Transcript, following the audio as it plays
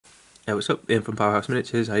Hey, what's up? Ian from Powerhouse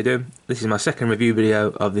Miniatures. How you doing? This is my second review video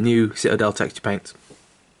of the new Citadel Texture paints.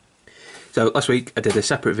 So last week I did a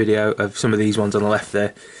separate video of some of these ones on the left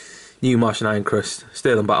there. New Martian Iron Crust,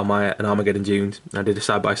 Sterling Battle Mire and Armageddon Dunes. I did a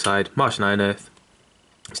side by side Martian Iron Earth,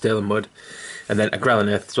 Sterling Mud, and then Agrellan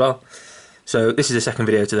Earth as well. So this is the second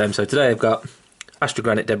video to them. So today I've got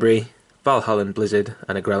Astrogranite Debris, Valhallan Blizzard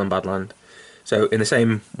and Agrellan Badland. So in the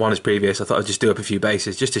same one as previous, I thought I'd just do up a few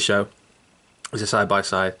bases just to show as a side by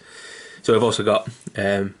side. So we've also got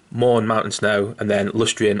Morn Mountain Snow and then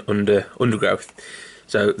Lustrian Undergrowth.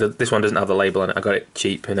 So this one doesn't have the label on it. I got it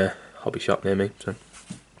cheap in a hobby shop near me.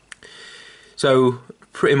 So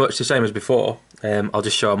pretty much the same as before. I'll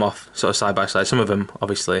just show them off sort of side by side. Some of them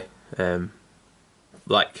obviously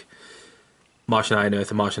like Martian Iron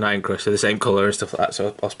Earth and Martian Iron Crust are the same colour and stuff like that.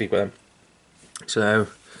 So I'll speak with them. So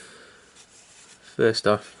first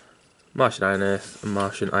off, Martian Iron Earth and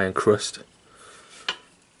Martian Iron Crust.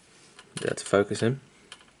 There to focus in.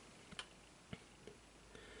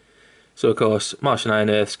 So of course, Martian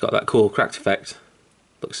Iron Earth's got that cool cracked effect.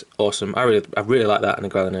 Looks awesome. I really like that in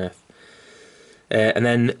Agrellan Earth. And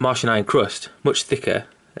then Martian Iron Crust, much thicker,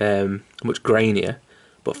 much grainier,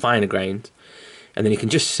 but finer grained. And then you can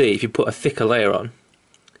just see if you put a thicker layer on,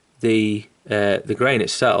 the grain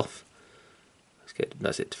itself.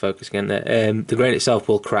 That's it to focus again there. The grain itself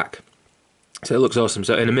will crack. So it looks awesome.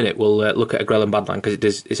 So in a minute we'll look at Agrellan Badland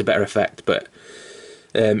because it's a better effect. But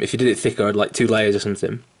if you did it thicker, like 2 layers or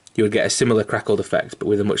something, you would get a similar crackled effect, but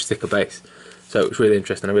with a much thicker base. So it's really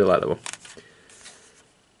interesting. I really like that one.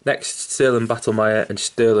 Next, Sterling Battle Mire and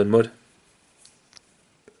Sterling Mud.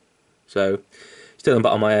 So Sterling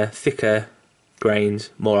Battle Mire, thicker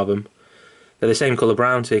grains, more of them. They're the same colour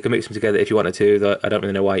brown, so you can mix them together if you wanted to. Though I don't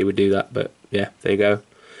really know why you would do that, but yeah, there you go.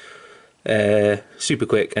 Super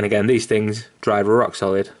quick, and again these things dried rock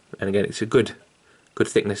solid, and again it's a good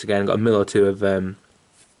thickness. Again, got a mil or two of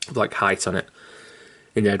like height on it.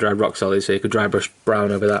 And yeah, dried rock solid, so you could dry brush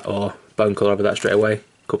brown over that or bone colour over that straight away.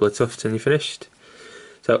 A couple of tufts and you're finished.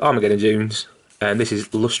 So Armageddon Dunes, and this is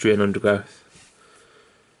Lustrian Undergrowth.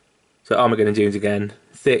 So Armageddon Dunes again,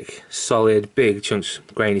 thick, solid, big chunks,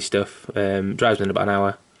 grainy stuff. Dries within about an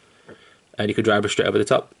hour, and you could dry brush straight over the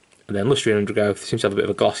top. And then Lustrian Undergrowth seems to have a bit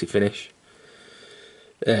of a glossy finish.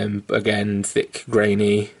 Again, thick,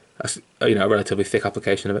 grainy, you know, a relatively thick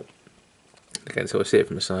application of it. Again, so we'll see it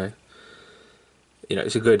from the side. You know,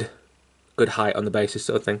 it's a good height on the basis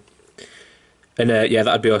sort of thing. And yeah,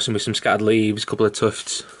 that'd be awesome with some scattered leaves, a couple of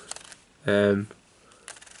tufts, that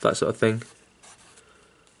sort of thing.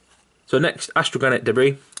 So next, Astrogranite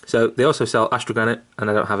Debris. So they also sell Astrogranite, and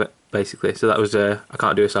I don't have it basically. So that was I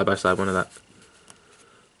can't do a side by side one of that.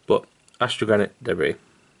 But Astrogranite Debris.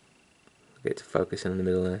 Get to focus in the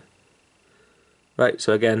middle there. Right,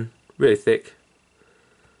 so again, really thick.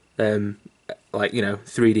 Like, you know,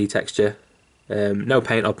 3D texture. No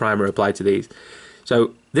paint or primer applied to these.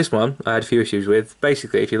 So this one I had a few issues with.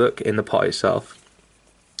 Basically, if you look in the pot itself,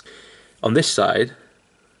 on this side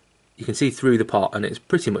you can see through the pot and it's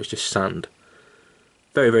pretty much just sand.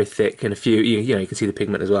 Very, very thick, and a few, you know, you can see the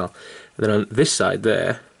pigment as well. And then on this side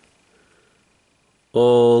there,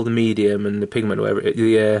 all the medium and the pigment, whatever,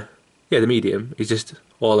 the medium is just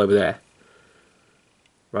all over there.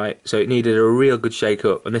 Right, so it needed a real good shake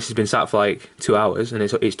up, and this has been sat for like 2 hours, and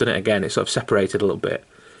it's done it again. It's sort of separated a little bit,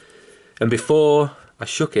 and before I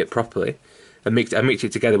shook it properly, I mixed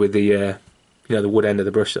it together with the you know, the wood end of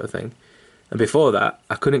the brush sort of thing. And before that,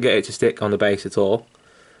 I couldn't get it to stick on the base at all.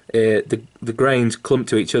 The grains clumped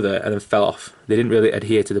to each other and then fell off. They didn't really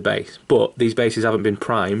adhere to the base, but these bases haven't been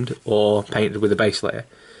primed or painted with a base layer.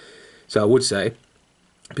 So I would say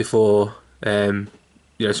before, you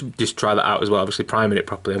know, just try that out as well. Obviously priming it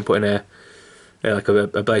properly and putting a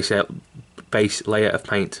base layer of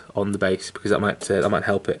paint on the base, because that might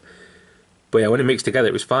help it. But yeah, when it mixed together,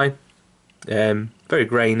 it was fine. Very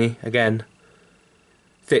grainy again,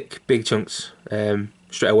 thick, big chunks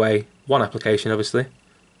straight away. One application, obviously.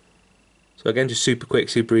 So again, just super quick,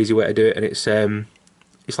 super easy way to do it, and it's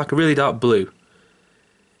like a really dark blue.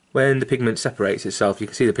 When the pigment separates itself, you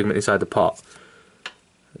can see the pigment inside the pot.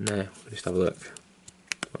 And there, we'll just have a look.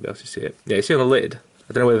 Might be able to see it. Yeah, you see on the lid.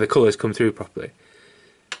 I don't know whether the colours come through properly,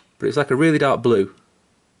 but it's like a really dark blue,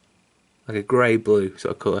 like a grey blue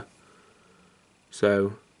sort of colour.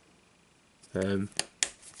 So,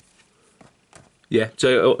 yeah,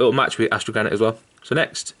 so it'll match with Astrogranite as well. So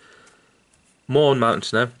next, Morn Mountain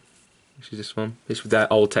Snow, which is this one. This with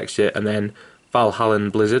their old texture, and then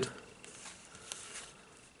Valhallan Blizzard.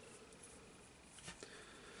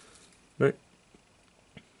 Right.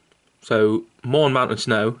 So Morn Mountain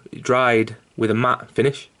Snow, it dried with a matte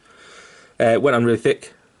finish. Went on really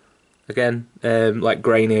thick, Again, like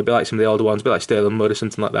grainy, a bit like some of the older ones, a bit like Sterling Mud or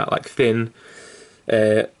something like that, like thin,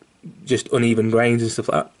 just uneven grains and stuff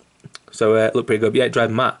like that. So it looked pretty good. But yeah, it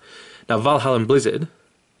dried matte. Now Valhallan Blizzard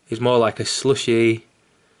is more like a slushy,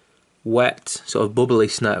 wet, sort of bubbly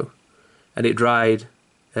snow, and it dried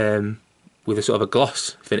with a sort of a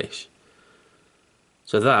gloss finish.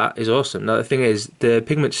 So that is awesome. Now the thing is, the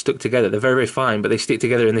pigments stuck together. They're very, very fine, but they stick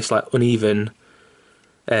together in this like uneven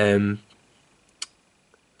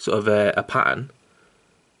sort of a pattern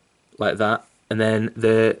like that, and then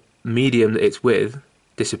the medium that it's with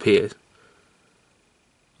disappears,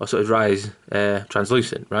 or sort of dries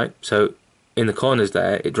translucent, right? So in the corners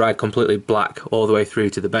there, it dried completely black all the way through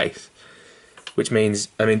to the base, which means,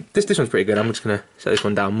 I mean, this one's pretty good. I'm just going to set this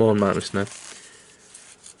one down more mountain snow.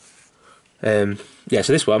 Yeah,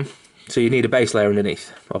 so this one, so you need a base layer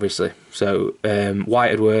underneath, obviously. So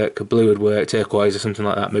white would work, blue would work, turquoise or something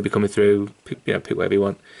like that, maybe coming through, pick whatever you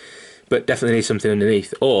want. But definitely need something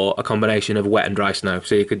underneath, or a combination of wet and dry snow.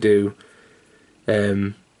 So you could do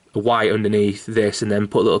a white underneath this, and then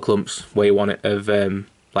put little clumps where you want it of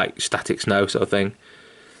like static snow sort of thing.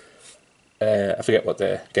 I forget what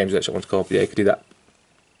the Games Workshop one's called, but yeah, you could do that.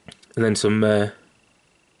 And then some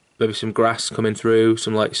maybe some grass coming through,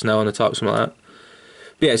 some like snow on the top, something like that.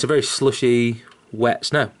 But yeah, it's a very slushy, wet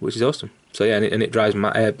snow, which is awesome. So yeah, and it dries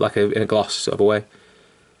like in a gloss sort of a way.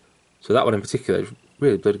 So that one in particular is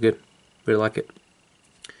really bloody good. Really like it.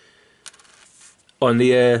 On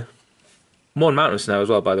the Mourne Mountain snow as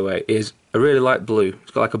well, by the way, is a really light blue.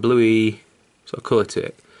 It's got like a bluey sort of colour to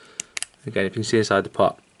it. Again, if you can see inside the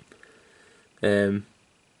pot. Yeah,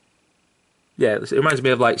 it reminds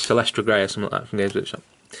me of like Celestra Grey or something like that from Games Workshop.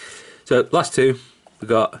 So last two, we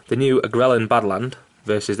got the new Agrellan Badland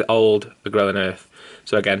versus the old Agrellan Earth.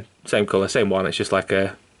 So again, same colour, same one. It's just like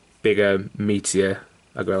a bigger, meatier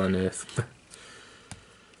Agrellan Earth.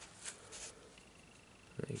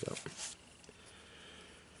 There you go.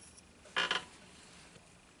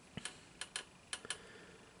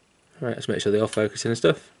 Right, let's make sure they're all focusing and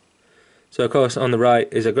stuff. So of course on the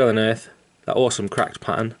right is Agrellan Earth, that awesome cracked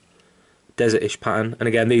pattern, desert-ish pattern, and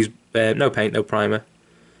again these no paint, no primer.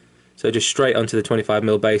 So just straight onto the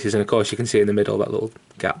 25mm bases, and of course you can see in the middle that little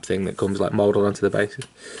gap thing that comes like moulded onto the bases.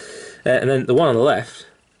 And then the one on the left,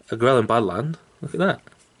 Agrellan Badland, look at that.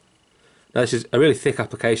 Now this is a really thick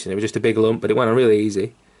application. It was just a big lump, but it went on really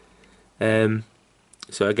easy. So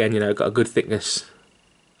again, got a good thickness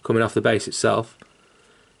coming off the base itself.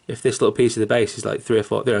 If this little piece of the base is like 3 or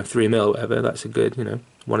 4, 3mm or whatever, that's a good, 1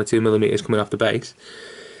 or 2mm coming off the base.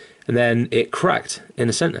 And then it cracked in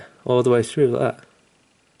the centre, all the way through like that.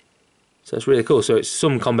 So it's really cool. So it's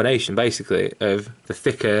some combination, basically, of the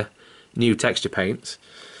thicker new texture paints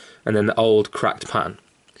and then the old cracked pattern.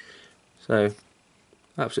 So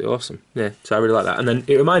absolutely awesome. Yeah, so I really like that. And then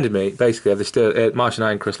it reminded me, basically, of the Martian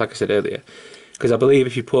iron crust, like I said earlier. Because I believe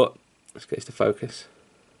if you put... Let's get this to focus.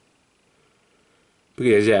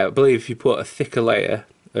 Because, yeah, I believe if you put a thicker layer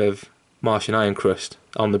of Martian iron crust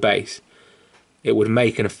on the base, it would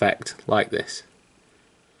make an effect like this.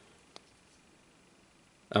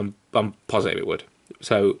 I'm positive it would.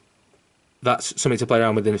 So that's something to play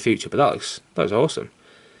around with in the future. But that was awesome.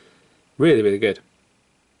 Really, really good.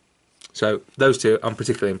 So those two I'm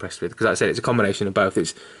particularly impressed with, because like I said, it's a combination of both.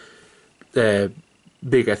 It's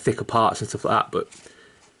bigger, thicker parts and stuff like that, but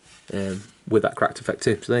with that cracked effect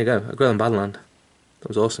too. So there you go, Agrellan Badland. That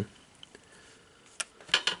was awesome.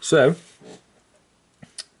 So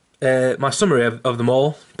my summary of them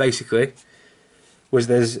all, basically, was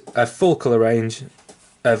there's a full colour range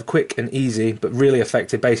of quick and easy but really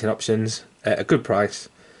effective basing options at a good price.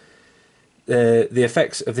 The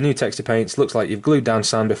effects of the new texture paints looks like you've glued down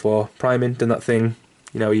sand before priming, done that thing,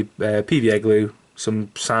 you PVA glue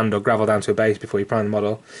some sand or gravel down to a base before you prime the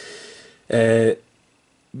model.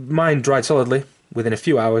 Mine dried solidly within a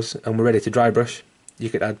few hours and we're ready to dry brush. You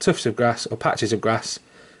could add tufts of grass or patches of grass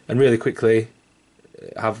and really quickly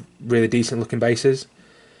have really decent looking bases.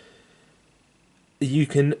 You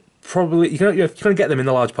can get them in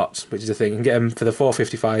the large pots, which is the thing. You can get them for the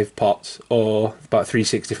 455 pots or about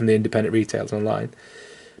 360 from the independent retailers online.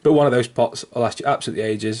 But one of those pots will last you absolutely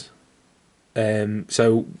ages.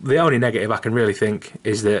 So the only negative I can really think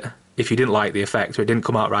is that if you didn't like the effect or it didn't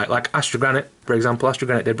come out right, like Astrogranite, for example,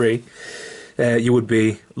 Astrogranite Debris, you would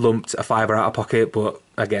be lumped a fiver out of pocket, but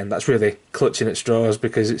again, that's really clutching at straws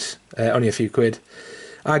because it's only a few quid.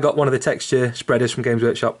 I got one of the texture spreaders from Games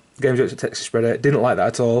Workshop. Games Workshop texture spreader. Didn't like that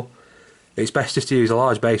at all. It's best just to use a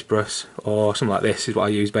large base brush or something like this is what I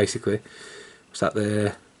use basically. It's like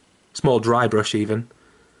the small dry brush even.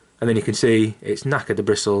 And then you can see it's knackered the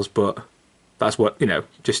bristles, but that's what, you know,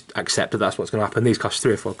 just accept that that's what's going to happen. These cost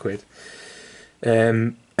 £3 or £4.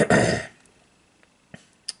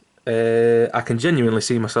 I can genuinely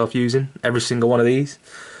see myself using every single one of these.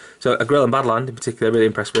 So Agrellan Badland in particular, really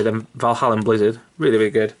impressed with, and Valhallan Blizzard, really,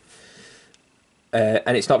 really good.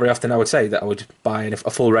 And it's not very often, I would say, that I would buy a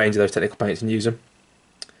full range of those technical paints and use them.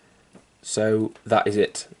 So that is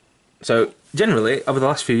it. So generally, over the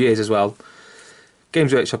last few years as well,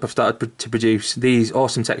 Games Workshop have started to produce these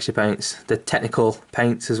awesome texture paints, the technical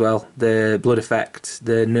paints as well, the Blood Effect,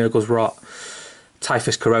 the Nurgle's Rot,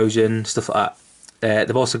 Typhus Corrosion, stuff like that.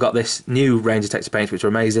 They've also got this new range of texture paints which are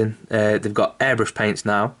amazing. They've got airbrush paints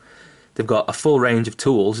now. They've got a full range of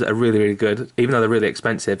tools that are really, really good, even though they're really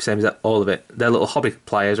expensive, same as all of it. Their little hobby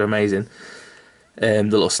pliers are amazing. The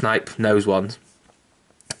little snipe nose ones.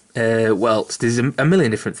 Well, there's a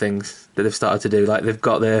million different things that they've started to do. Like, they've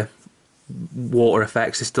got their water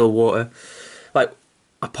effects, the still water. Like,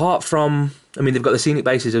 apart from, I mean, they've got the scenic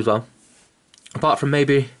bases as well. Apart from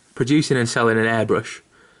maybe producing and selling an airbrush,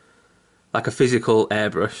 like a physical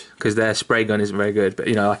airbrush, because their spray gun isn't very good, but,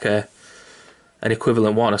 you know, like an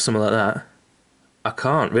equivalent one or something like that, I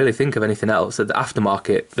can't really think of anything else that the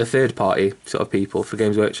aftermarket, the third party sort of people for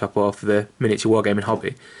Games Workshop or for the miniature wargaming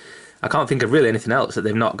hobby, I can't think of really anything else that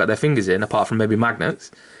they've not got their fingers in, apart from maybe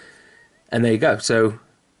magnets. And there you go. So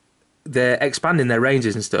they're expanding their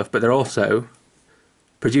ranges and stuff, but they're also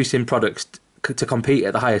producing products to compete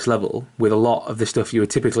at the highest level with a lot of the stuff you would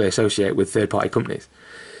typically associate with third-party companies.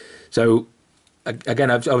 So again,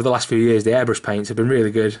 over the last few years, the airbrush paints have been really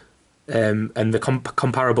good, and they're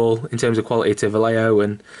comparable in terms of quality to Vallejo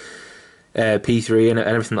and P3 and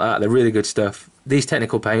everything like that. They're really good stuff. These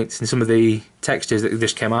technical paints and some of the textures that they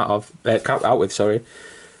just came out with, are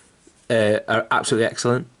absolutely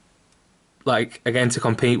excellent. Like, again, to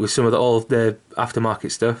compete with some of all the aftermarket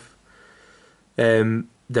stuff.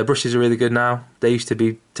 Their brushes are really good now. They used to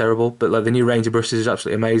be terrible, but like the new range of brushes is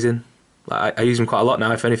absolutely amazing. Like, I use them quite a lot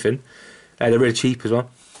now, if anything. They're really cheap as well.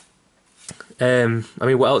 I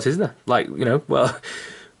mean, what else is there? Like, you know, well,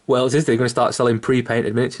 what else is there? You're going to start selling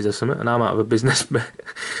pre-painted miniatures or something, and I'm out of a business. But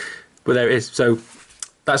there it is. So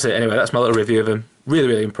that's it. Anyway, that's my little review of them. Really,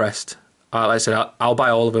 really impressed. Like I said, I'll buy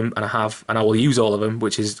all of them, and I will use all of them,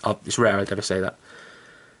 which is, it's rare I'd ever say that.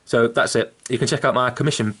 So that's it. You can check out my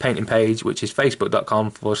commission painting page, which is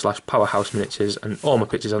facebook.com/powerhouse miniatures, and all my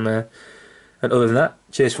pictures on there. And other than that,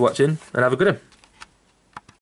 cheers for watching, and have a good one.